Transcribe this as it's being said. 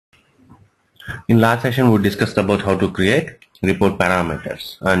In last session, we discussed about how to create report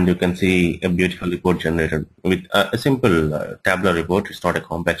parameters, and you can see a beautiful report generated with a simple tabular report. It's not a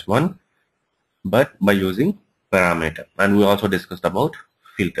complex one, but by using parameter. And we also discussed about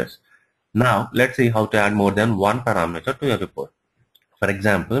filters. Now, let's see how to add more than one parameter to your report. For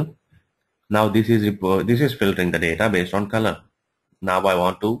example, now this is filtering the data based on color. Now I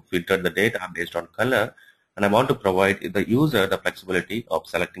want to filter the data based on color, and I want to provide the user the flexibility of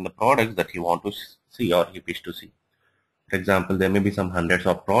selecting the products that he want to see or he wish to see. For example, there may be some hundreds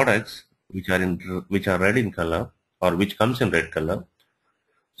of products which are red in color or which comes in red color.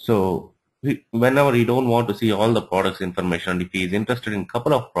 So whenever he don't want to see all the products information, if he is interested in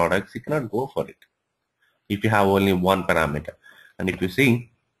couple of products, he cannot go for it if you have only one parameter. And if you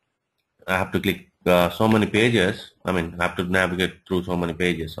see, I have to click so many pages. I have to navigate through so many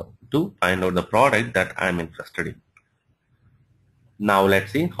pages to find out the product that I'm interested in. Now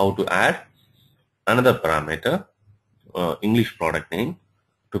let's see how to add another parameter, English product name,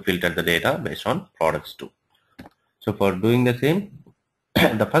 to filter the data based on products too. So for doing the same,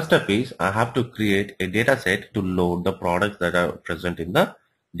 the first step is I have to create a data set to load the products that are present in the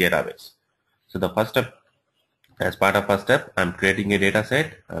database. So the first step, as part of first step, I'm creating a data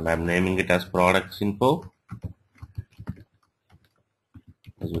set and I'm naming it as products info,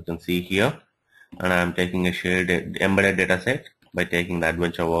 as you can see here, and I'm taking a shared embedded data set by taking the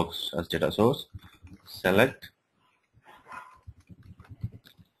AdventureWorks as data source. Select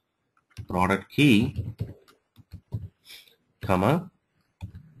product key, comma,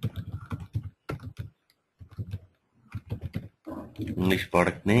 English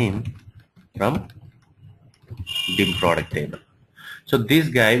product name from dim product table. So this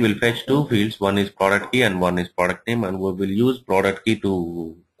guy will fetch two fields, one is product key and one is product name, and we will use product key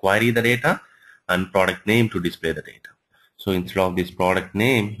to query the data and product name to display the data. So instead of this product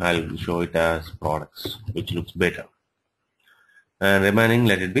name, I'll show it as products, which looks better. And remaining,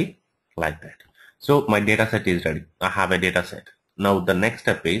 let it be like that. So my data set is ready. I have a data set. Now the next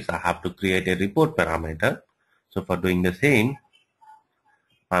step is I have to create a report parameter. So for doing the same,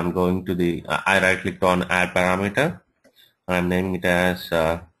 I'm going to the, I right click on add parameter. I'm naming it as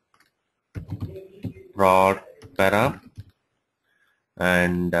prod para,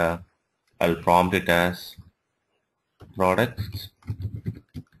 and I'll prompt it as products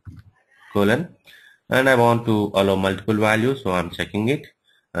colon, and I want to allow multiple values, so I'm checking it.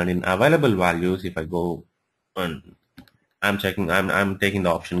 And in available values, if I go and I'm taking the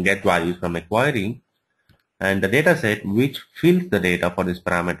option get values from a query, and the data set which fills the data for this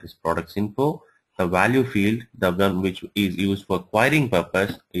parameter is products info. The value field, the one which is used for querying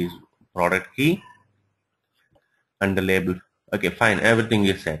purpose, is product key, and the label. Okay, fine, everything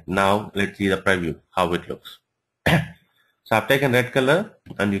is set. Now let's see the preview, how it looks. So I've taken red color,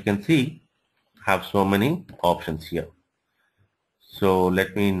 and you can see I have so many options here. So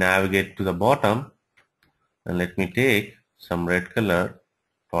let me navigate to the bottom, and let me take some red color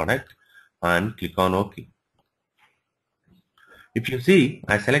product and click on OK. If you see,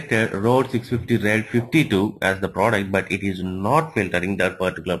 I selected Road 650 Red 52 as the product, but it is not filtering that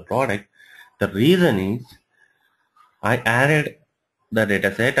particular product. The reason is I added the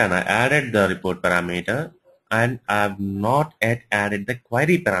data set and I added the report parameter, and I have not yet added the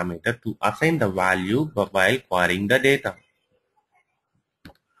query parameter to assign the value while querying the data.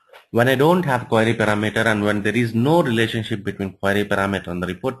 When I don't have query parameter and when there is no relationship between query parameter and the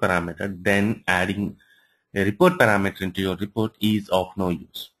report parameter, then adding a report parameter into your report is of no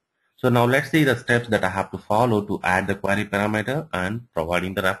use. So now let's see the steps that I have to follow to add the query parameter and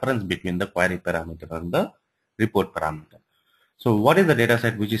providing the reference between the query parameter and the report parameter. So what is the data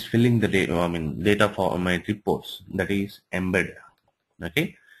set which is filling the data, data for my reports, that is embedded.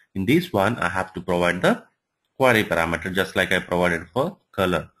 Okay. In this one, I have to provide the query parameter just like I provided for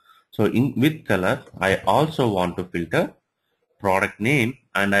color. So with color, I also want to filter product name,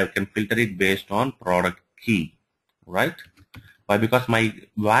 and I can filter it based on product key, right? Why? Because my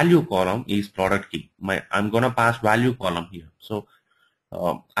value column is product key. I'm gonna pass value column here. So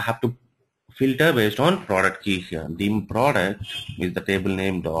I have to filter based on product key here. Dim product is the table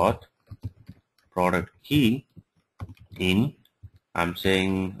name dot product key in, I'm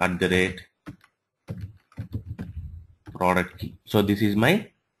saying at the rate product key. So this is my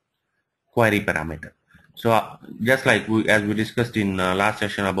query parameter. So just like as we discussed in last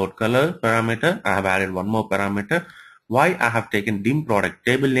session about color parameter, I have added one more parameter. Why I have taken dim product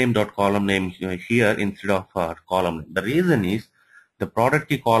table name dot column name here instead of column name? The reason is the product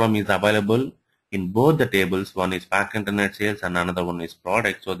key column is available in both the tables. One is pack internet sales and another one is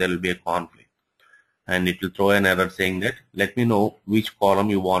product, so there will be a conflict, and it will throw an error saying that let me know which column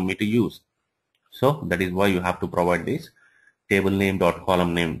you want me to use. So that is why you have to provide this table name dot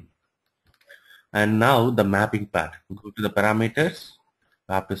column name. And now the mapping part. Go to the parameters.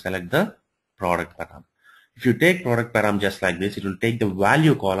 You have to select the product param. If you take product param just like this, it will take the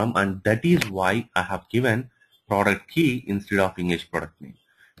value column, and that is why I have given product key instead of English product name.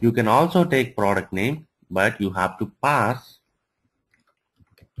 You can also take product name, but you have to pass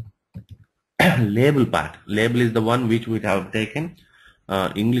label part. Label is the one which we have taken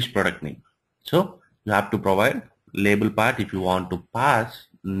English product name. So you have to provide label part if you want to pass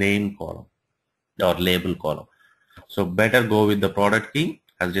name column or label column. So better go with the product key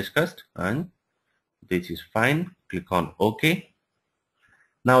as discussed, and this is fine. Click on OK.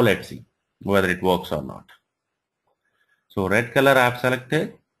 Now let's see whether it works or not. So red color I have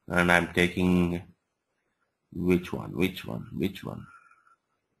selected, and I'm taking which one.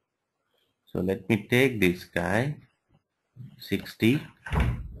 So let me take this guy, 60,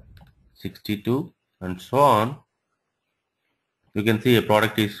 62, and so on. You can see a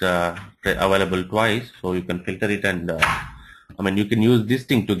product is available twice, so you can filter it, and you can use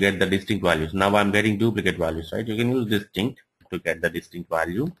distinct to get the distinct values. Now I'm getting duplicate values, right? You can use distinct to get the distinct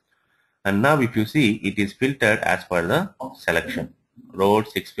value. And now if you see, it is filtered as per the selection. Road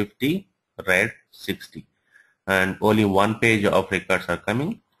 650, red 60. And only one page of records are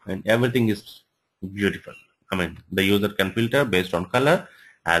coming, and everything is beautiful. The user can filter based on color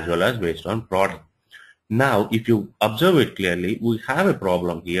as well as based on product. Now, if you observe it clearly, we have a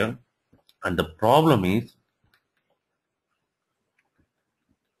problem here, and the problem is,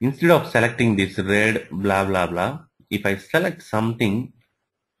 instead of selecting this red blah blah blah, if I select something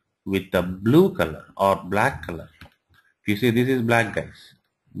with the blue color or black color, if you see this is black guys,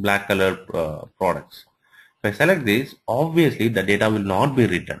 black color products. If I select this, obviously the data will not be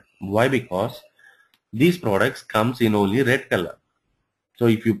written. Why? Because these products comes in only red color. So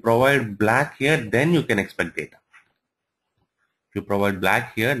if you provide black here, then you can expect data. If you provide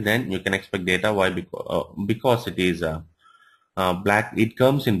black here, then you can expect data. Why? Because it is black. It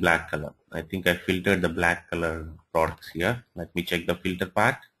comes in black color. I think I filtered the black color products here. Let me check the filter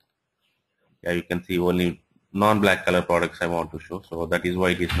part. Yeah, you can see only non-black color products I want to show. So that is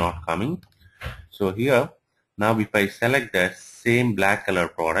why it is not coming. So here, now if I select the same black color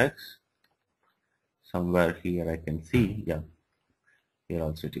products, somewhere here I can see, yeah, here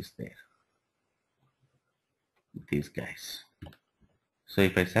also it is there, these guys. So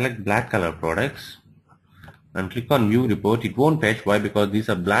if I select black color products and click on view report, it won't fetch. Why? Because these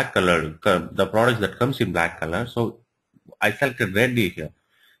are black color, the products that comes in black color. So I selected red here.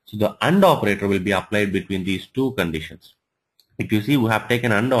 So the AND operator will be applied between these two conditions. If you see, we have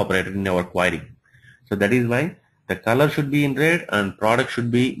taken AND operator in our query. So that is why the color should be in red and product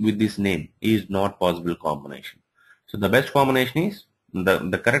should be with this name. Is not possible combination. So the best combination is,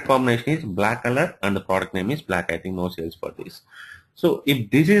 the correct combination is black color and the product name is black. I think no sales for this. So if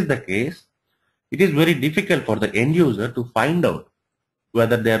this is the case, it is very difficult for the end user to find out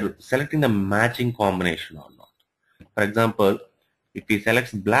whether they are selecting the matching combination or not. For example, if he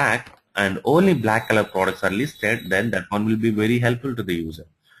selects black and only black color products are listed, then that one will be very helpful to the user.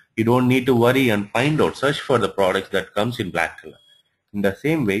 You don't need to worry and find out, search for the products that comes in black color. In the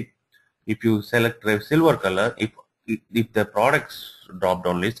same way, if you select silver color, if the products drop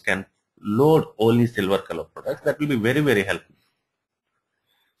down list can load only silver color products, that will be very, very helpful.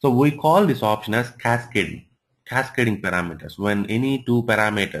 So we call this option as cascading parameters. When any two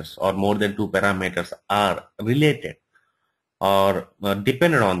parameters or more than two parameters are related or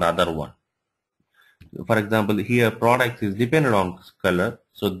dependent on the other one. For example, here products is dependent on color.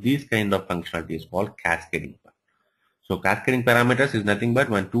 So this kind of functionality is called cascading. So cascading parameters is nothing but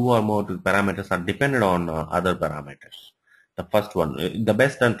when two or more parameters are dependent on other parameters. The first one, the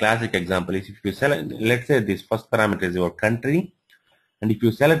best and classic example is if you select, let's say this first parameter is your country, and if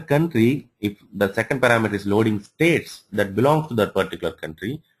you select country, if the second parameter is loading states that belongs to that particular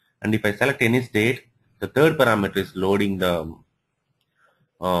country, and if I select any state, the third parameter is loading the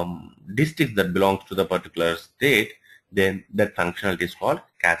districts that belongs to the particular state, then that functionality is called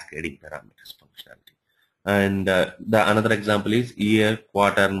cascading parameters functionality. And the another example is year,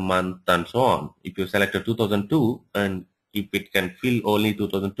 quarter, month, and so on. If you select a 2002, and if it can fill only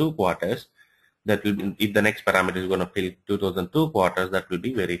 2002 quarters, that will be, if the next parameter is going to fill 2002 quarters, that will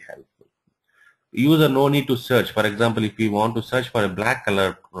be very helpful. User no need to search. For example, if we want to search for a black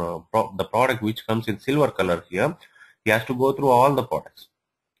color, the product which comes in silver color here, he has to go through all the products.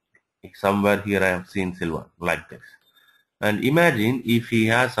 Somewhere here I have seen silver like this. And imagine if he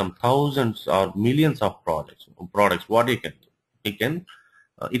has some thousands or millions of products, what he can do? He can,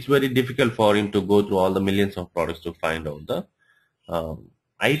 it's very difficult for him to go through all the millions of products to find out the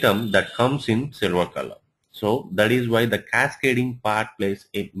item that comes in silver color. So that is why the cascading part plays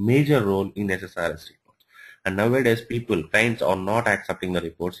a major role in SSRS reports. And nowadays clients are not accepting the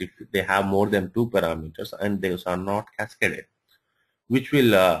reports if they have more than 2 parameters and those are not cascaded, which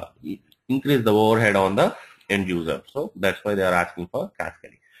will increase the overhead on the end user. So that's why they are asking for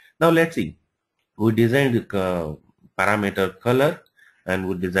cascading. Now let's see. We designed parameter color and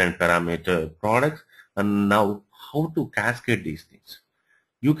we designed parameter products, and now how to cascade these things.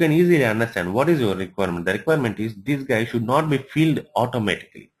 You can easily understand what is your requirement. The requirement is this guy should not be filled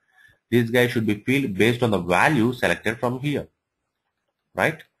automatically. This guy should be filled based on the value selected from here,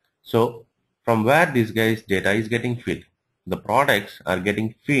 right? So from where this guy's data is getting filled, the products are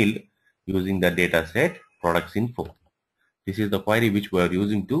getting filled using the data set products info. This is the query which we are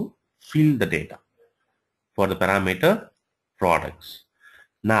using to fill the data for the parameter products.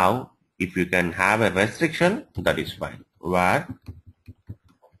 Now if you can have a restriction, that is fine, where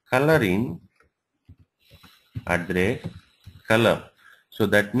coloring at the rate color. So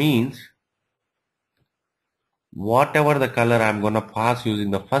that means whatever the color I'm going to pass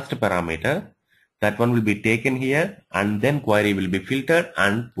using the first parameter, that one will be taken here and then query will be filtered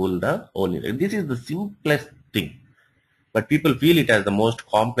and pull the only. This is the simplest thing, but people feel it as the most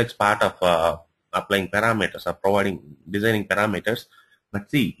complex part of applying parameters or designing parameters. But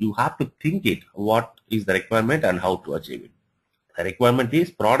see, you have to think it, what is the requirement and how to achieve it. The requirement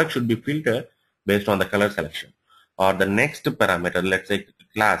is product should be filtered based on the color selection, or the next parameter, let's say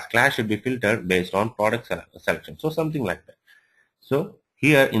class should be filtered based on product selection. So something like that. So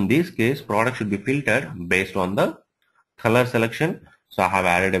here in this case, product should be filtered based on the color selection. So I have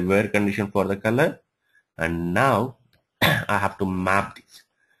added a where condition for the color, and now I have to map this.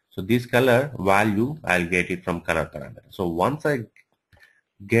 So this color value, I'll get it from color parameter. So once I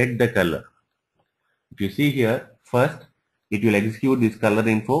get the color, if you see here, first it will execute this color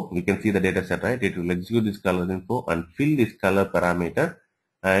info. We can see the data set, right? It will execute this color info and fill this color parameter,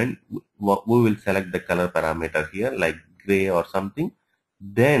 and we will select the color parameter here like gray or something.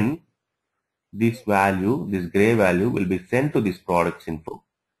 Then this value, this gray value, will be sent to this products info,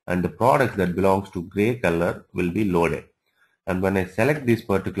 and the products that belongs to gray color will be loaded. And when I select this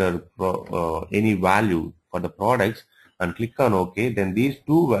particular any value for the products and click on OK, then these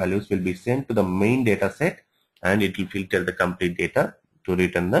two values will be sent to the main data set, and it will filter the complete data to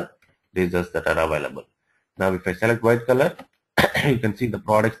return the results that are available. Now if I select white color, you can see the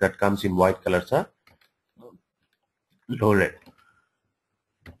products that comes in white colors are loaded.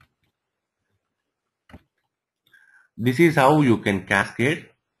 This is how you can cascade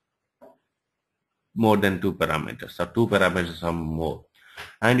more than 2 parameters, or 2 parameters or more.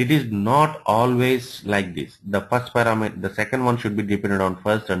 And it is not always like this. The first parameter, the second one should be dependent on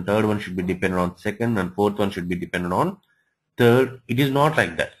first, and third one should be dependent on second, and fourth one should be dependent on third. It is not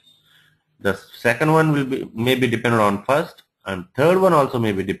like that. The second one will be maybe dependent on first, and third one also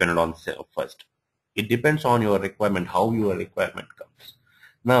may be dependent on first. It depends on your requirement, how your requirement comes.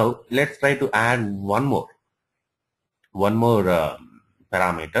 Now let's try to add one more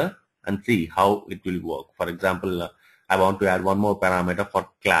parameter and see how it will work. For example, I want to add one more parameter for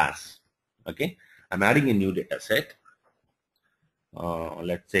class. Okay, I'm adding a new data set.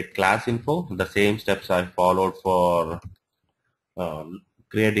 Let's say class info. The same steps I followed for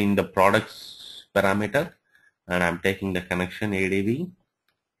creating the products parameter, and I'm taking the connection ADV,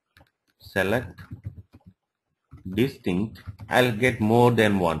 select distinct. I'll get more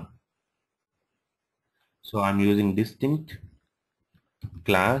than one, so I'm using distinct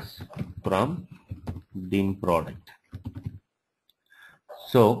class from dim product.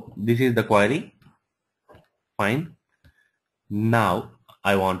 So this is the query. Fine. Now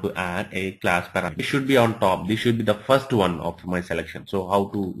I want to add a class parameter. It should be on top. This should be the first one of my selection. So how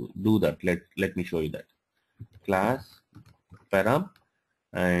to do that? Let me show you that. Class param,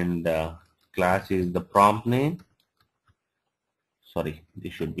 and class is the prompt name. Sorry,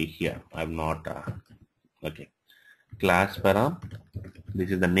 this should be here. I'm not okay. Class param. This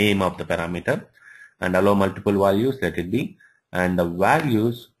is the name of the parameter, and allow multiple values. Let it be, and the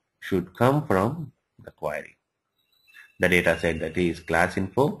values should come from the query. The data set, that is class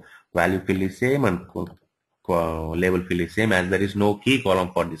info, value field is same, and label field is same, as there is no key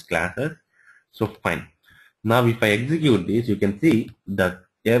column for these classes. So fine. Now if I execute this, you can see that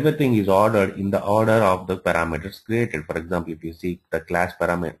everything is ordered in the order of the parameters created. For example, if you see the class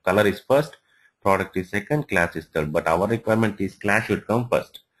parameter, color is first, product is second, class is third, but our requirement is class should come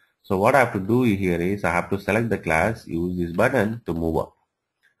first. So what I have to do here is I have to select the class, use this button to move up.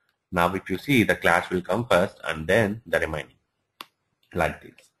 Now if you see, the class will come first and then the remaining, like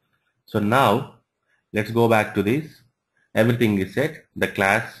this. So now let's go back to this. Everything is set. The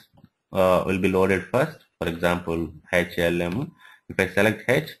class will be loaded first. For example, HLM. If I select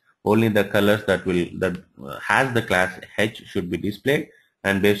H, only the colors that has the class H should be displayed,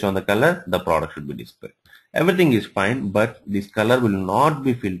 and based on the color, the product should be displayed. Everything is fine, but this color will not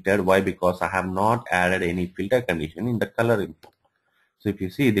be filtered. Why? Because I have not added any filter condition in the color info. So if you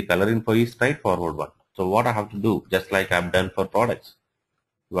see, the color info is straightforward one. So what I have to do, just like I've done for products,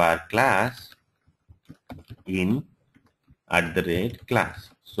 where class in @class.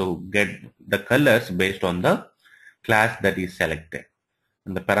 So get the colors based on the class that is selected.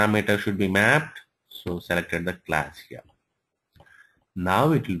 And the parameter should be mapped. So selected the class here.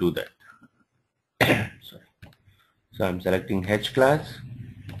 Now it will do that. Sorry. So I'm selecting H class,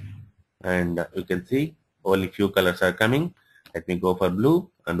 and you can see only few colors are coming. Let me go for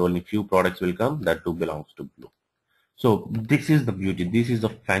blue, and only few products will come. That too belongs to blue. So this is the beauty. This is a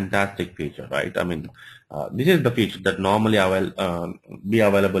fantastic feature, right? I mean, this is the feature that normally be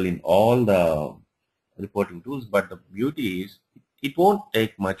available in all the reporting tools. But the beauty is, it won't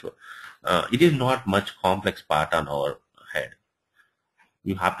take much. It is not much complex part on our head.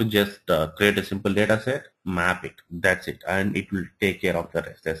 You have to just create a simple data set, map it. That's it, and it will take care of the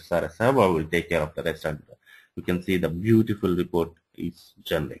rest. SSRS server will take care of the rest, and you can see the beautiful report is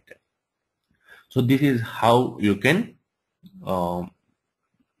generated. So this is how you can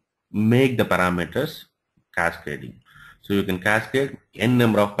make the parameters cascading. So you can cascade n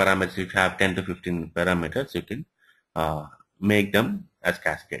number of parameters. If you have 10 to 15 parameters, you can make them as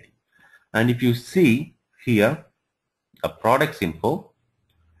cascading. And if you see here, a products info,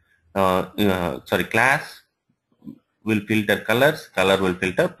 class will filter colors, color will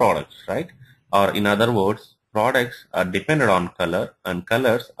filter products, right? Or in other words, products are dependent on color and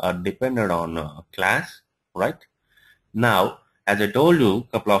colors are dependent on class, right? Now, as I told you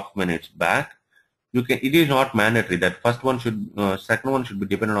a couple of minutes back, it is not mandatory that second one should be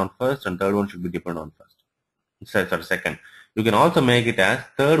dependent on first and third one should be dependent on second. You can also make it as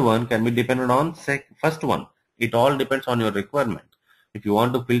third one can be dependent on first one. It all depends on your requirement. If you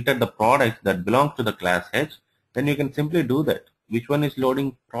want to filter the products that belong to the class H, then you can simply do that. Which one is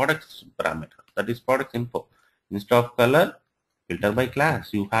loading products parameter? That is products info. Instead of color, filter by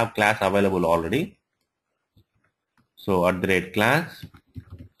class. You have class available already. So @class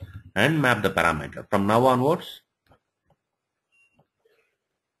and map the parameter. From now onwards,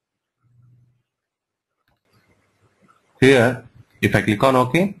 here, if I click on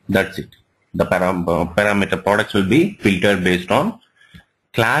OK, that's it. The parameter products will be filtered based on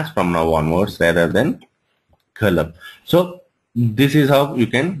class from now onwards rather than color. So this is how you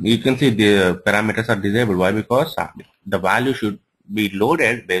can see the parameters are disabled. Why? Because the value should be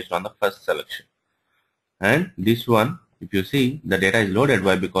loaded based on the first selection. And this one, if you see, the data is loaded.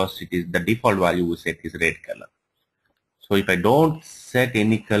 Why? Because it is the default value we set is red color. So if I don't set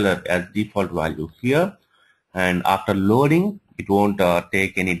any color as default value here, and after loading, it won't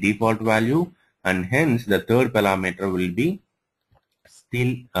take any default value, and hence the third parameter will be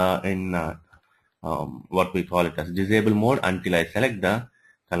still in what we call it as disable mode until I select the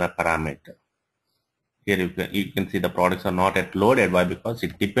color parameter. Here you can see the products are not yet loaded. Why? Because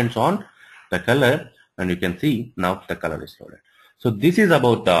it depends on the color, and you can see now the color is loaded. So this is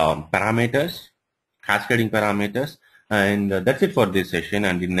about parameters, cascading parameters, and that's it for this session.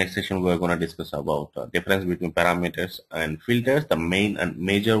 And in the next session we're going to discuss about difference between parameters and filters, the main and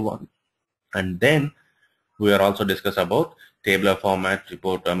major one, and then we are also discuss about tabular format,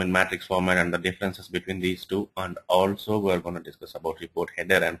 matrix format, and the differences between these two. And also we are going to discuss about report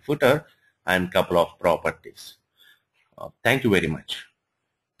header and footer and couple of properties. Thank you very much.